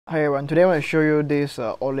Hi everyone, today I want to show you this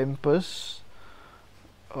Olympus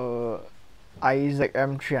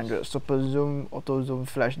IZM300 Super Zoom Auto Zoom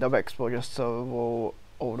Flash Double Exposure Servo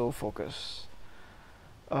Autofocus.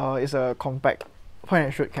 It's a compact point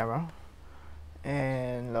and shoot camera,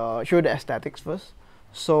 and show the aesthetics first.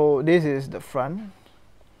 So this is the front,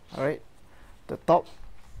 alright, the top,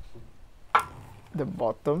 the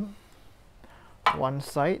bottom, one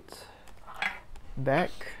side,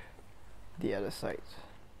 back, the other side.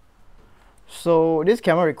 So this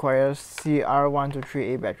camera requires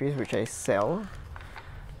CR123A batteries, which I sell.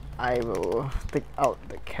 I will take out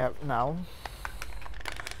the cap now.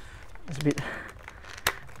 It's a bit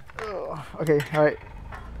okay, alright.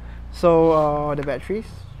 So the batteries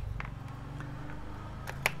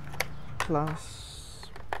plus.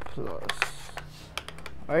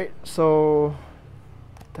 Alright, so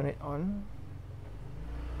turn it on.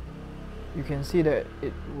 You can see that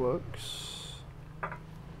it works.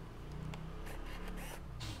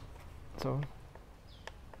 So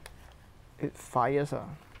it fires.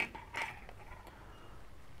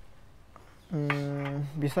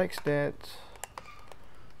 Besides that,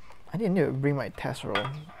 I need to bring my test roll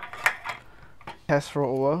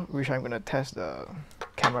over, which I'm gonna test the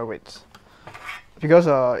camera weights, because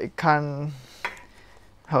it can't,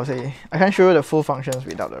 how to say, I can't show you the full functions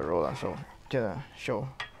without the roll, so just show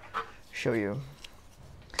you.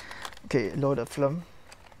 Okay, load the film.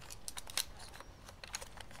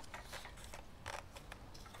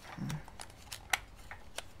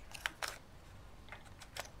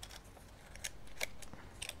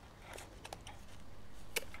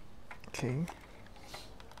 Okay.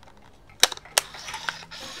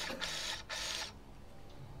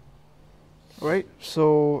 Right,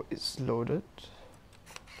 so it's loaded.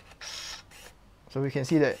 So we can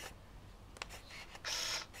see that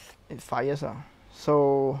it fires.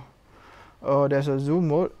 So there's a zoom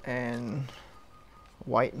mode and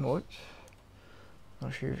wide mode.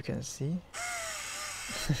 Not sure if you can see.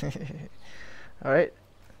 Alright,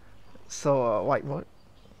 so wide mode.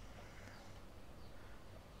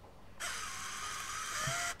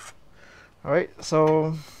 Alright,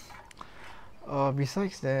 so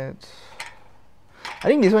besides that, I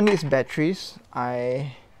think this one needs batteries.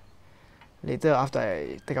 Later, after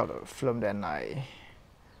I take out the film, then I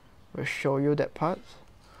will show you that part.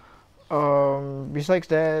 Besides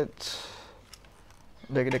that,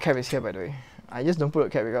 the cap is here, by the way. I just don't put a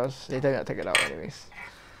cap because later I'll take it out anyways.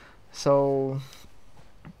 So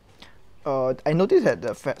I noticed that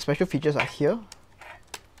the special features are here.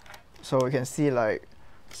 So you can see, like,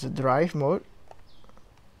 it's a drive mode,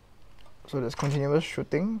 so there's continuous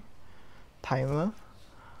shooting, timer.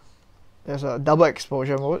 There's a double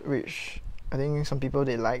exposure mode, which I think some people,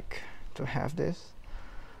 they like to have this.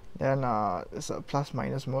 Then there's a plus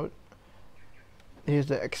minus mode. Here's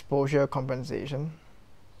the exposure compensation.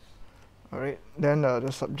 Alright, then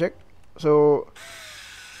the subject. So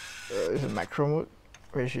it's a macro mode,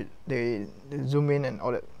 which they zoom in and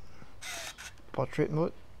all that. Portrait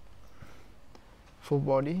mode. Full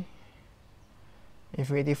body,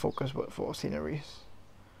 infinity focus mode for sceneries.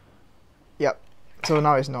 Yep, so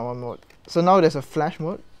now it's normal mode. So now there's a flash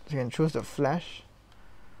mode, so you can choose the flash.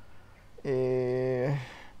 I'm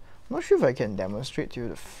not sure if I can demonstrate to you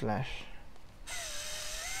the flash.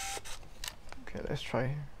 Okay, let's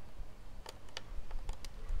try.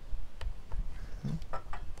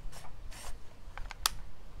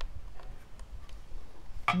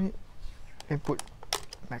 Let me put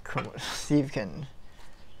macro mode, see if you can.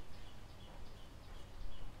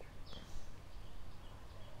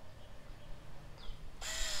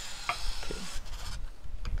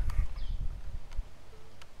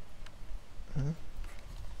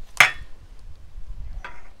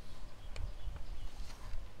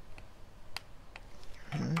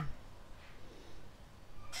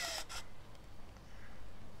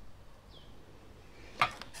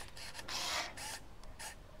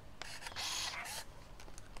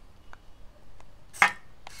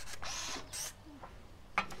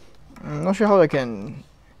 I'm not sure how I can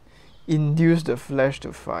induce the flash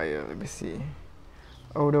to fire. Let me see.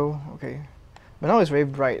 Although, okay, but now it's very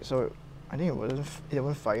bright, so I think it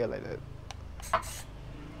won't fire like that.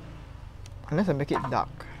 Unless I make it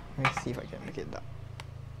dark. Let me see if I can make it dark.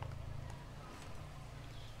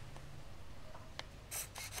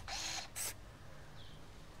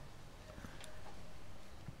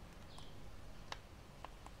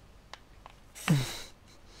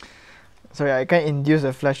 Sorry, I can't induce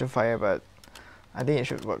the flash to fire, but I think it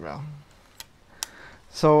should work now.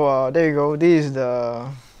 So there you go. This is the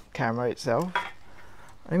camera itself.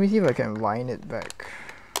 Let me see if I can wind it back.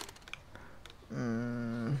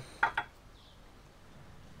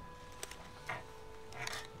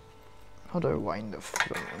 How do I wind the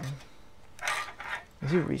film?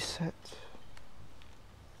 Is it reset?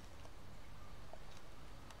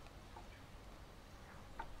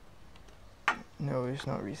 No, it's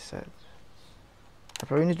not reset. I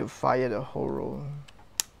probably need to fire the whole roll.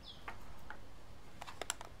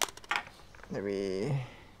 Let me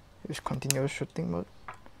use continuous shooting mode.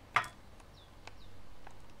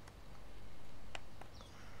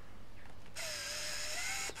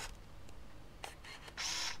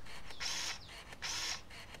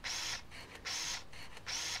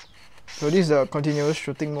 So this is the continuous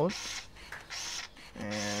shooting mode,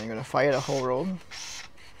 and I'm gonna fire the whole roll.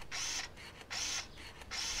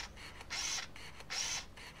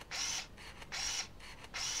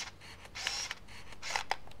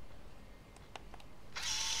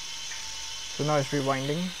 So now it's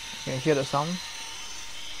rewinding. You can hear the sound.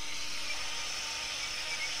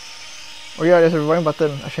 Oh yeah, there's a rewind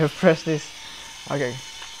button. I should have pressed this. Okay.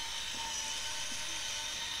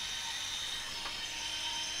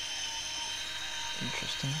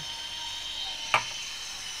 Interesting.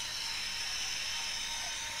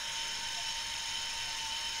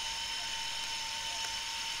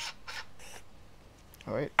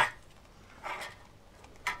 Alright.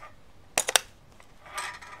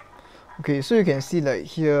 Okay, so you can see like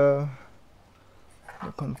here,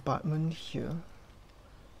 the compartment here.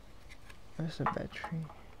 Where's the battery?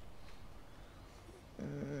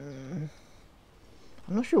 I'm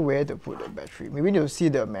not sure where to put the battery. Maybe you'll see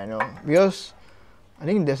the manual, because I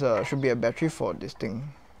think there's should be a battery for this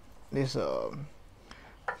thing. This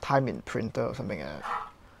time in printer or something like that.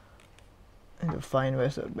 I need to find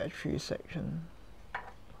where's the battery section.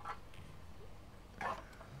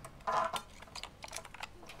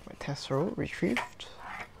 My test roll retrieved.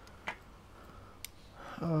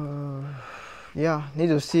 Yeah, need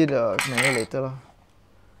to see the manual later lah.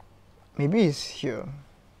 Maybe it's here.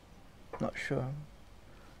 Not sure.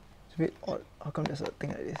 It's a bit odd. How come there's a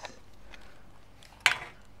thing like this?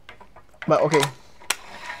 But okay,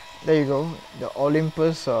 there you go. The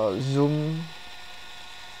Olympus zoom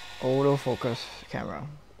autofocus camera.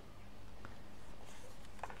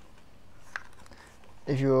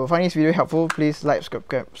 If you find this video helpful, please like,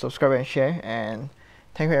 subscribe and share. And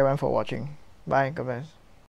thank you everyone for watching. Bye, God bless.